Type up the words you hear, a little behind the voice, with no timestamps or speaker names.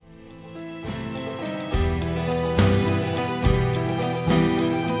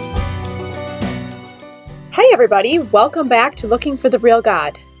everybody, welcome back to Looking for the Real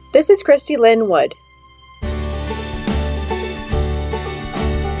God. This is Christy Lynn Wood.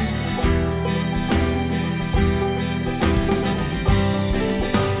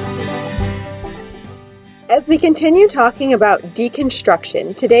 As we continue talking about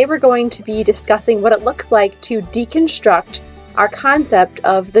deconstruction, today we're going to be discussing what it looks like to deconstruct our concept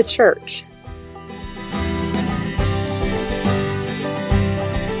of the church.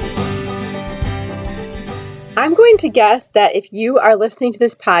 I'm going to guess that if you are listening to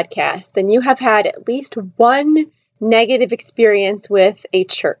this podcast, then you have had at least one negative experience with a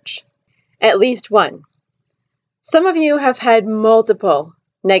church. At least one. Some of you have had multiple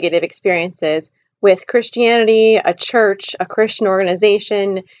negative experiences with Christianity, a church, a Christian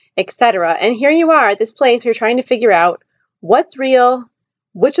organization, etc. And here you are at this place where you're trying to figure out what's real,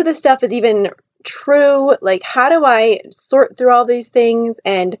 which of this stuff is even true, like how do I sort through all these things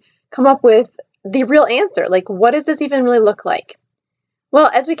and come up with the real answer? Like, what does this even really look like?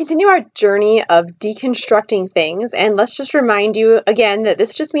 Well, as we continue our journey of deconstructing things, and let's just remind you again that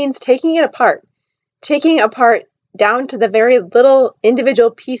this just means taking it apart down to the very little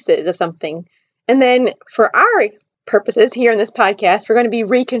individual pieces of something. And then for our purposes here in this podcast, we're going to be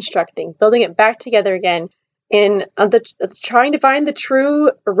reconstructing, building it back together again in trying to find the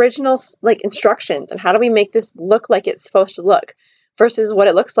true original instructions and how do we make this look like it's supposed to look versus what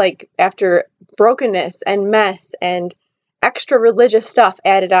it looks like after brokenness and mess and extra religious stuff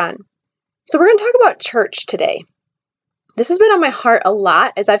added on. So we're going to talk about church today. This has been on my heart a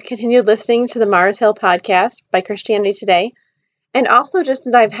lot as I've continued listening to the Mars Hill podcast by Christianity Today. And also just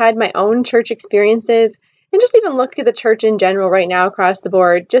as I've had my own church experiences and just even look at the church in general right now across the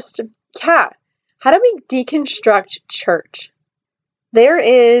board, how do we deconstruct church? There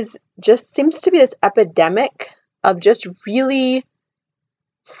seems to be this epidemic of just really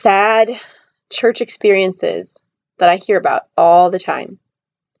sad church experiences that I hear about all the time.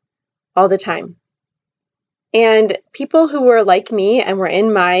 And people who were like me and were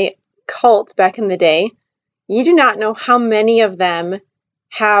in my cult back in the day, you do not know how many of them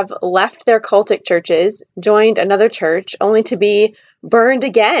have left their cultic churches, joined another church, only to be burned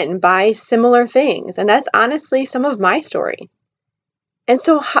again by similar things. And that's honestly some of my story. And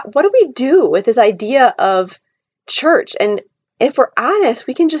so what do we do with this idea of church? And if we're honest,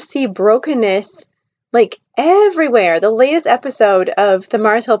 we can just see brokenness like everywhere. The latest episode of the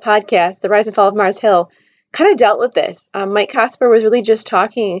Mars Hill podcast, The Rise and Fall of Mars Hill, kind of dealt with this. Mike Cosper was really just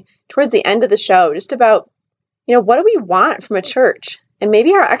talking towards the end of the show just about what do we want from a church? And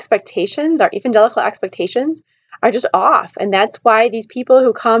maybe our expectations, our evangelical expectations, are just off. And that's why these people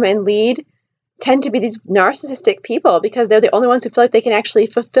who come and lead tend to be these narcissistic people because they're the only ones who feel like they can actually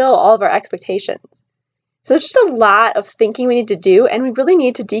fulfill all of our expectations. So it's just a lot of thinking we need to do, and we really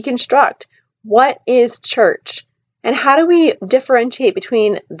need to deconstruct what is church and how do we differentiate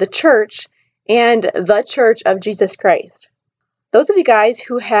between the church and the church of Jesus Christ. Those of you guys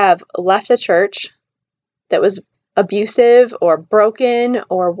who have left a church that was abusive or broken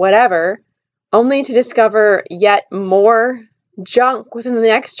or whatever, only to discover yet more junk within the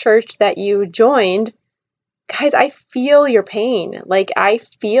next church that you joined, guys, I feel your pain. Like, I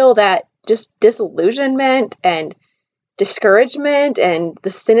feel that just disillusionment and discouragement and the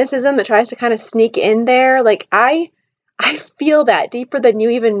cynicism that tries to kind of sneak in there. Like, I feel that deeper than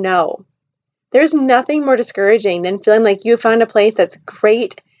you even know. There's nothing more discouraging than feeling like you found a place that's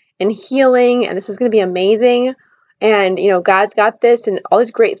great and healing, and this is going to be amazing, and God's got this and all these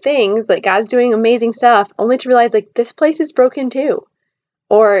great things, like God's doing amazing stuff, only to realize like this place is broken too,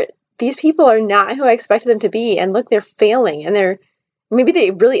 or these people are not who I expected them to be, and look, they're failing, and maybe they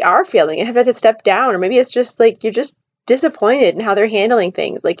really are failing and have to step down, or maybe it's just like you're just disappointed in how they're handling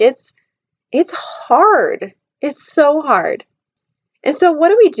things. Like it's hard. It's so hard. And so what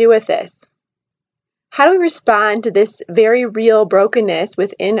do we do with this? How do we respond to this very real brokenness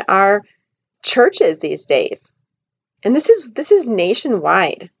within our churches these days? And this is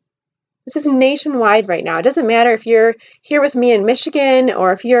nationwide. This is nationwide right now. It doesn't matter if you're here with me in Michigan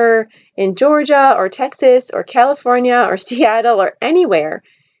or if you're in Georgia or Texas or California or Seattle or anywhere.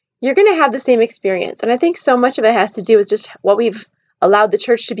 You're going to have the same experience. And I think so much of it has to do with just what we've allowed the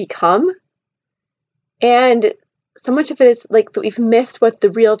church to become. And so much of it is like we've missed what the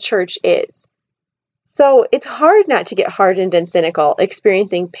real church is. So it's hard not to get hardened and cynical,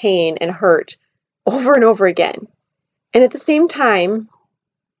 experiencing pain and hurt over and over again. And at the same time,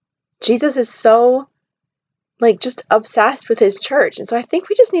 Jesus is so just obsessed with his church. And so I think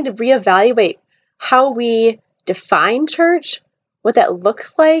we just need to reevaluate how we define church, what that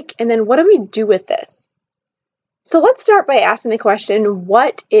looks like, and then what do we do with this? So let's start by asking the question,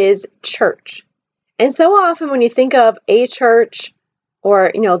 what is church? And so often when you think of a church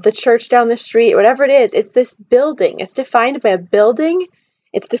or, the church down the street, whatever it is, it's this building. It's defined by a building.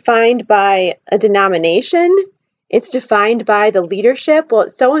 It's defined by a denomination. It's defined by the leadership. Well,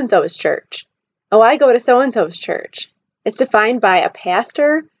 it's so-and-so's church. Oh, I go to so-and-so's church. It's defined by a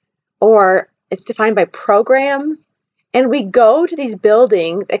pastor, or it's defined by programs. And we go to these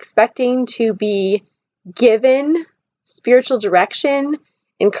buildings expecting to be given spiritual direction,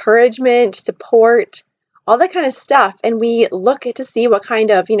 encouragement, support, all that kind of stuff. And we look to see what kind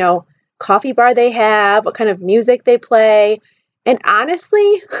of, coffee bar they have, what kind of music they play. And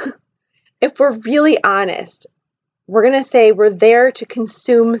honestly, if we're really honest, we're going to say we're there to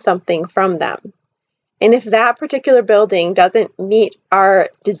consume something from them. And if that particular building doesn't meet our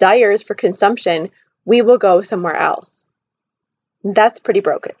desires for consumption, we will go somewhere else. That's pretty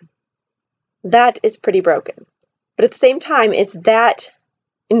broken. That is pretty broken. But at the same time, it's that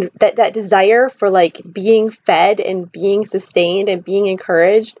desire for like being fed and being sustained and being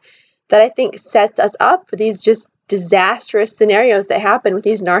encouraged that I think sets us up for these just disastrous scenarios that happen with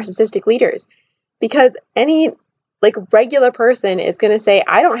these narcissistic leaders. Because any like regular person is going to say,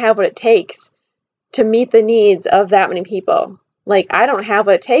 I don't have what it takes to meet the needs of that many people. Like, I don't have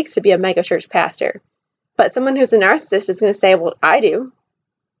what it takes to be a mega church pastor. But someone who's a narcissist is going to say, well, I do.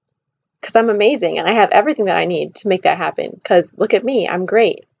 Because I'm amazing and I have everything that I need to make that happen. Because look at me, I'm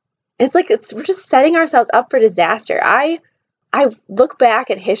great. And it's like we're just setting ourselves up for disaster. I look back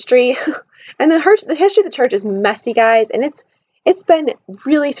at history, and the history of the church is messy, guys, and it's been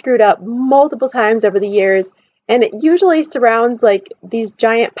really screwed up multiple times over the years. And it usually surrounds like these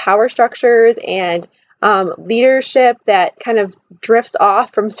giant power structures and leadership that kind of drifts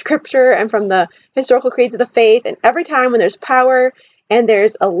off from scripture and from the historical creeds of the faith. And every time when there's power and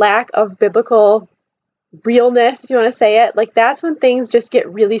there's a lack of biblical realness, if you want to say it, like that's when things just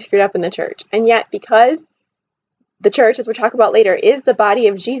get really screwed up in the church. And yet, because the church, as we'll talk about later, is the body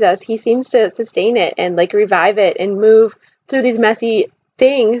of Jesus, he seems to sustain it and like revive it and move through these messy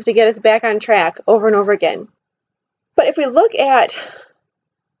things to get us back on track over and over again. But if we look at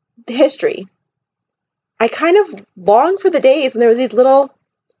the history, I kind of long for the days when there was these little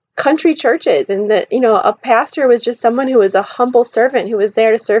country churches and that, a pastor was just someone who was a humble servant who was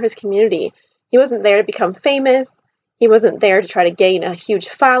there to serve his community. He wasn't there to become famous. He wasn't there to try to gain a huge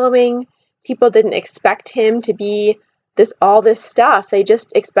following. People didn't expect him to be all this stuff. They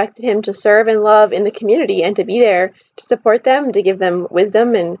just expected him to serve and love in the community and to be there to support them, to give them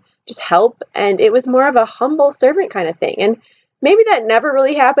wisdom and just help. And it was more of a humble servant kind of thing. And maybe that never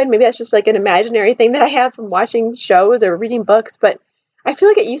really happened. Maybe that's just like an imaginary thing that I have from watching shows or reading books. But I feel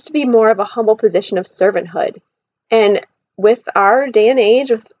like it used to be more of a humble position of servanthood. And with our day and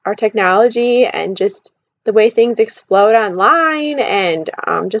age, with our technology and just the way things explode online and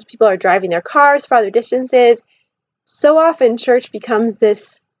just people are driving their cars farther distances, so often church becomes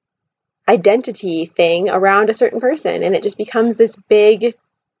this identity thing around a certain person, and it just becomes this big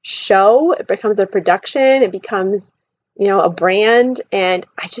show. It becomes a production. It becomes, a brand, and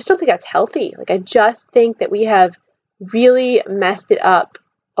I just don't think that's healthy. Like, I just think that we have really messed it up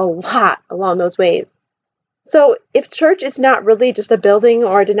a lot along those ways. So if church is not really just a building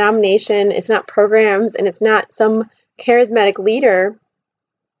or a denomination, it's not programs, and it's not some charismatic leader,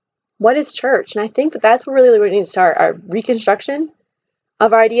 what is church? And I think that that's where really we need to start our reconstruction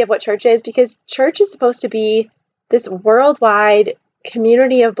of our idea of what church is, because church is supposed to be this worldwide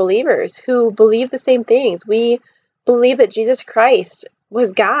community of believers who believe the same things. We believe that Jesus Christ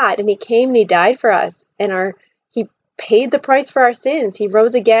was God, and he came and he died for us, and he paid the price for our sins. He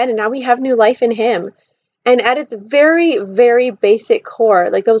rose again, and now we have new life in him. And at its very, very basic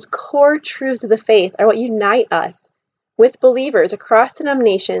core, like those core truths of the faith are what unite us with believers across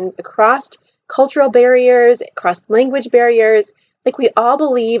denominations, across cultural barriers, across language barriers. Like, we all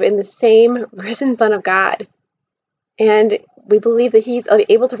believe in the same risen Son of God. And we believe that he's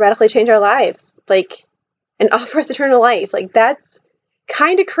able to radically change our lives, and offer us eternal life. Like, that's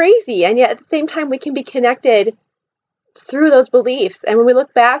kind of crazy. And yet at the same time, we can be connected through those beliefs. And when we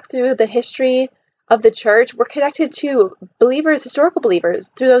look back through the history of the church, we're connected to believers, historical believers,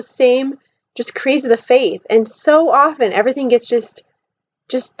 through those same just creeds of the faith. And so often everything gets just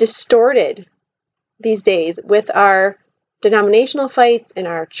distorted these days with our denominational fights and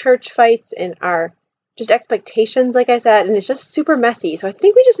our church fights and our just expectations, like I said, and it's just super messy. So I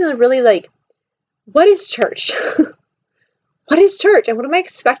think we just need to really what is church? What is church? And what am I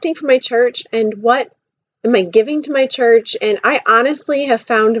expecting from my church? And what am I giving to my church? And I honestly have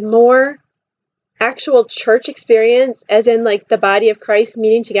found more actual church experience, as in the body of Christ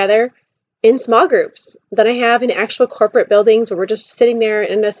meeting together in small groups, than I have in actual corporate buildings where we're just sitting there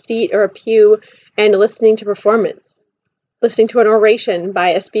in a seat or a pew and listening to performance, listening to an oration by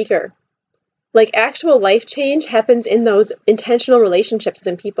a speaker. Like, actual life change happens in those intentional relationships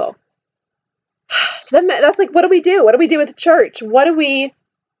within people. So that's like, what do we do? What do we do with the church? What do we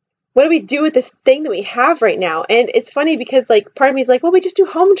do with this thing that we have right now? And it's funny because, like, part of me is like, well, we just do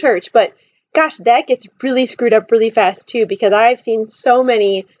home church. But gosh, that gets really screwed up really fast too, because I've seen so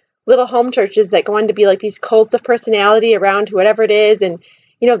many little home churches that go on to be like these cults of personality around whatever it is. And,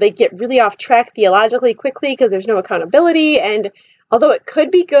 they get really off track theologically quickly because there's no accountability. And although it could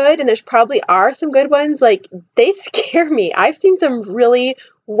be good, and there's probably are some good ones, like, they scare me. I've seen some really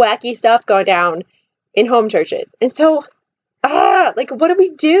wacky stuff go down in home churches. And so, like, what do we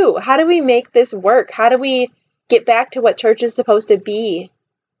do? How do we make this work? How do we get back to what church is supposed to be?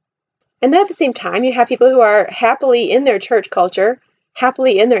 And then at the same time, you have people who are happily in their church culture,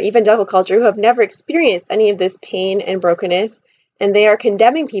 happily in their evangelical culture, who have never experienced any of this pain and brokenness, and they are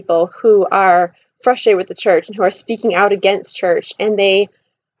condemning people who are frustrated with the church and who are speaking out against church, and they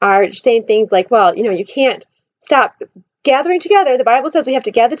are saying things like, well, you can't stop gathering together. The Bible says we have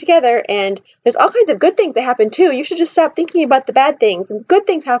to gather together, and there's all kinds of good things that happen too. You should just stop thinking about the bad things, and good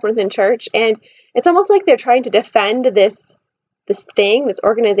things happen within church. And it's almost like they're trying to defend this thing, this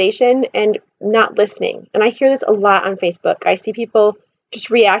organization, and not listening. And I hear this a lot on Facebook. I see people just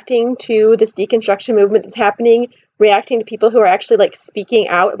reacting to this deconstruction movement that's happening, reacting to people who are actually like speaking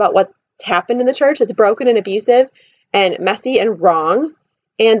out about what's happened in the church that's broken and abusive and messy and wrong.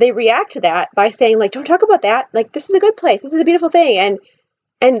 And they react to that by saying, like, don't talk about that. Like, this is a good place. This is a beautiful thing.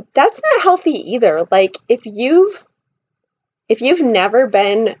 And that's not healthy either. Like, if you've never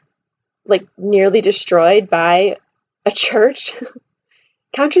been like nearly destroyed by a church,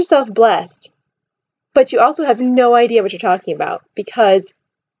 count yourself blessed. But you also have no idea what you're talking about, because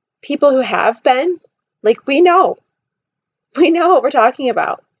people who have been, like, we know what we're talking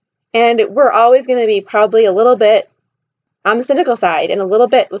about. And we're always going to be probably a little bit on the cynical side and a little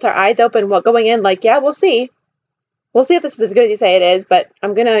bit with our eyes open, going in like, yeah, we'll see. We'll see if this is as good as you say it is, but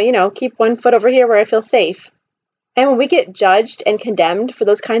I'm going to, keep one foot over here where I feel safe. And when we get judged and condemned for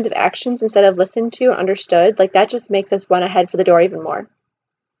those kinds of actions instead of listened to and understood, like, that just makes us want to head for the door even more.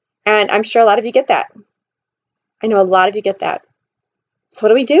 And I'm sure a lot of you get that. I know a lot of you get that. So what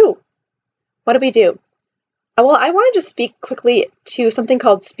do we do? What do we do? Well, I want to just speak quickly to something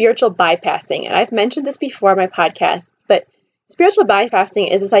called spiritual bypassing. And I've mentioned this before in my podcasts, but spiritual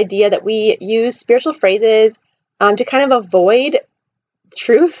bypassing is this idea that we use spiritual phrases to kind of avoid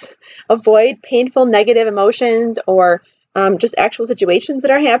truth, avoid painful negative emotions, or just actual situations that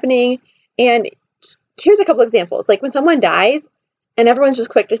are happening. And here's a couple examples. Like when someone dies and everyone's just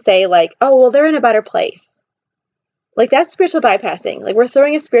quick to say, like, oh, well, they're in a better place. Like, that's spiritual bypassing. Like, we're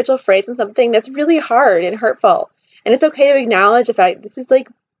throwing a spiritual phrase on something that's really hard and hurtful. And it's okay to acknowledge the fact this is, like,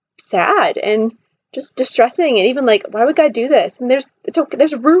 sad and just distressing, and even like, why would God do this? And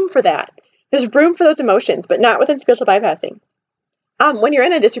there's room for that. There's room for those emotions, but not within spiritual bypassing. When you're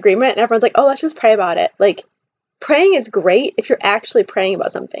in a disagreement and everyone's like, oh, let's just pray about it. Like, praying is great if you're actually praying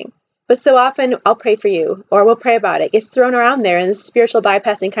about something. But so often, I'll pray for you, or we'll pray about it. It gets thrown around there in this spiritual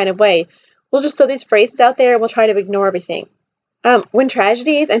bypassing kind of way. We'll just throw these phrases out there and we'll try to ignore everything. When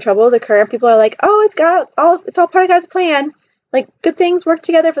tragedies and troubles occur, people are like, oh, it's all part of God's plan. Like, good things work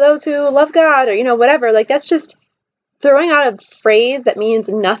together for those who love God, or, whatever. Like, that's just throwing out a phrase that means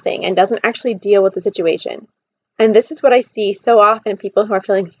nothing and doesn't actually deal with the situation. And this is what I see so often in people who are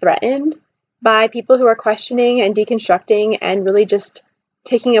feeling threatened by people who are questioning and deconstructing and really just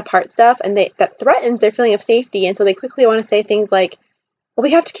taking apart stuff. And that threatens their feeling of safety. And so they quickly want to say things like, well,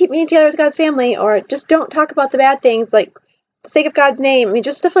 we have to keep meeting together as God's family, or just don't talk about the bad things, like, for the sake of God's name. I mean,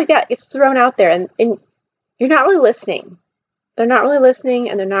 just stuff like that gets thrown out there, and you're not really listening. They're not really listening,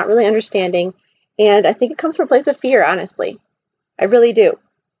 and they're not really understanding. And I think it comes from a place of fear, honestly. I really do.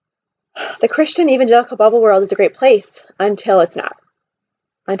 The Christian evangelical bubble world is a great place until it's not.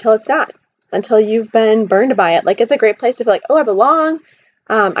 Until it's not. Until you've been burned by it. Like, it's a great place to feel like, oh, I belong.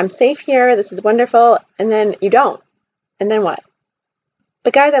 I'm safe here. This is wonderful. And then you don't. And then what?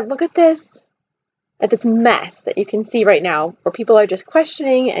 But guys, I look at this mess that you can see right now, where people are just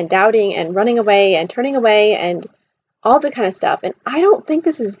questioning and doubting and running away and turning away and all the kind of stuff. And I don't think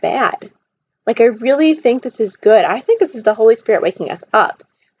this is bad. Like, I really think this is good. I think this is the Holy Spirit waking us up.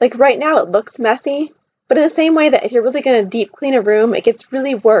 Like, right now it looks messy, but in the same way that if you're really going to deep clean a room, it gets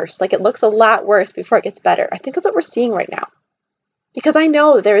really worse. Like, it looks a lot worse before it gets better. I think that's what we're seeing right now. Because I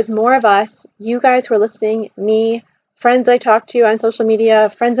know there is more of us, you guys who are listening, me, friends I talk to on social media,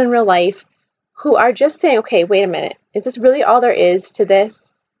 friends in real life, who are just saying, okay, wait a minute. Is this really all there is to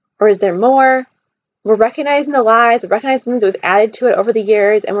this? Or is there more? we're recognizing the lies, we're recognizing things that we've added to it over the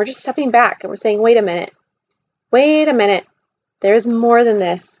years, and we're just stepping back and we're saying, wait a minute. There is more than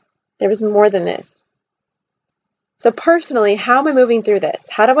this. There is more than this. So personally, how am I moving through this?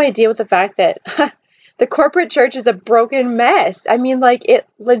 How do I deal with the fact that the corporate church is a broken mess? I mean, like, it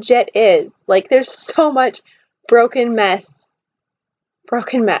legit is. Like, there's so much broken mess.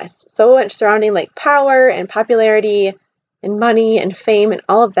 So much surrounding, like, power and popularity and money and fame and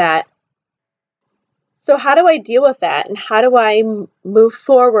all of that. So how do I deal with that? And how do I move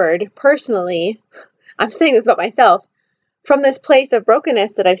forward personally? I'm saying this about myself. From this place of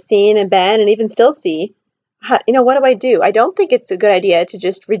brokenness that I've seen and been and even still see, what do? I don't think it's a good idea to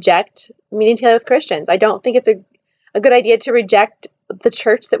just reject meeting together with Christians. I don't think it's a good idea to reject the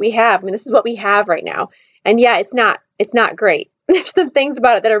church that we have. I mean, this is what we have right now. And yeah, it's not great. There's some things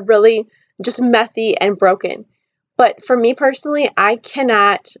about it that are really just messy and broken. But for me personally, I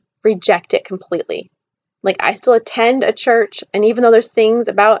cannot reject it completely. Like, I still attend a church, and even though there's things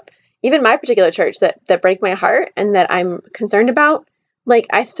about even my particular church that break my heart and that I'm concerned about, like,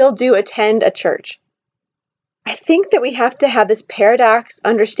 I still do attend a church. I think that we have to have this paradox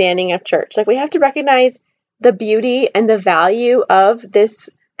understanding of church. Like, we have to recognize the beauty and the value of this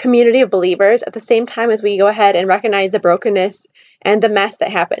community of believers at the same time as we go ahead and recognize the brokenness and the mess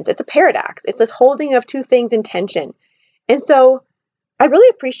that happens. It's a paradox. It's this holding of two things in tension. And so I really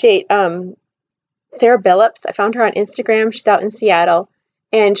appreciate Sarah Billups. I found her on Instagram. She's out in Seattle.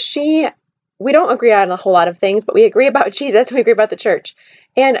 And we don't agree on a whole lot of things, but we agree about Jesus and we agree about the church.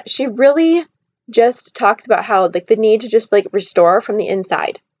 And she really just talks about how, like, the need to just, like, restore from the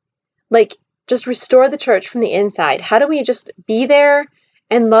inside. Like, just restore the church from the inside. How do we just be there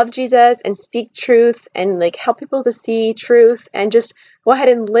and love Jesus and speak truth and, like, help people to see truth and just go ahead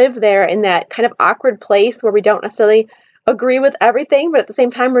and live there in that kind of awkward place where we don't necessarily agree with everything, but at the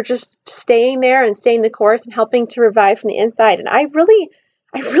same time, we're just staying there and staying the course and helping to revive from the inside. And I really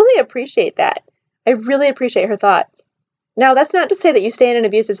appreciate that. I really appreciate her thoughts. Now, that's not to say that you stay in an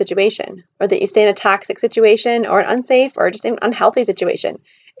abusive situation or that you stay in a toxic situation or an unsafe or just an unhealthy situation.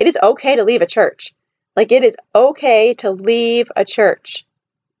 It is okay to leave a church. Like, it is okay to leave a church.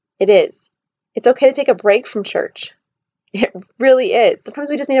 It is. It's okay to take a break from church. It really is. Sometimes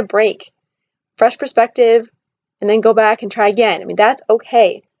we just need a break, fresh perspective, and then go back and try again. I mean, that's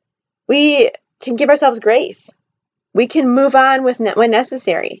okay. We can give ourselves grace. We can move on when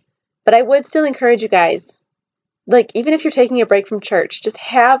necessary. But I would still encourage you guys, like, even if you're taking a break from church, just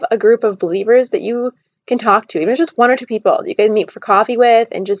have a group of believers that you can talk to. Even if it's just one or two people you can meet for coffee with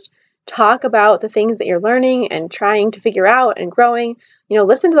and just talk about the things that you're learning and trying to figure out and growing.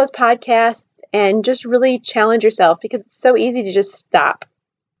 Listen to those podcasts and just really challenge yourself, because it's so easy to just stop.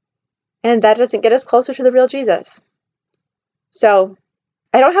 And that doesn't get us closer to the real Jesus. So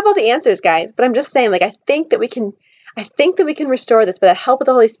I don't have all the answers, guys, but I'm just saying, like, I think that we can restore this by the help of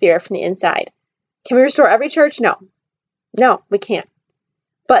the Holy Spirit from the inside. Can we restore every church? No, we can't.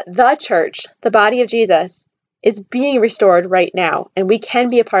 But the church, the body of Jesus, is being restored right now, and we can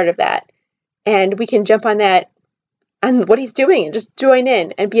be a part of that. And we can jump on that, on what he's doing, and just join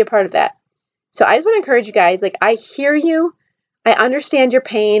in and be a part of that. So I just want to encourage you guys, like, I hear you. I understand your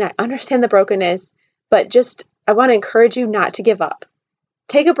pain. I understand the brokenness, but I want to encourage you not to give up.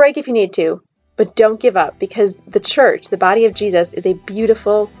 Take a break if you need to, but don't give up, because the church, the body of Jesus, is a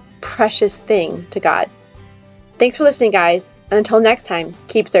beautiful, precious thing to God. Thanks for listening, guys. And until next time,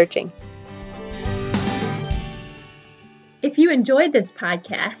 keep searching. If you enjoyed this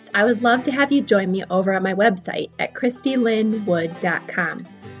podcast, I would love to have you join me over at my website at ChristyLynnWood.com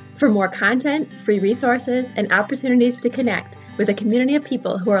for more content, free resources, and opportunities to connect with a community of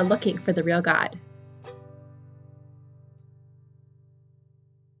people who are looking for the real God.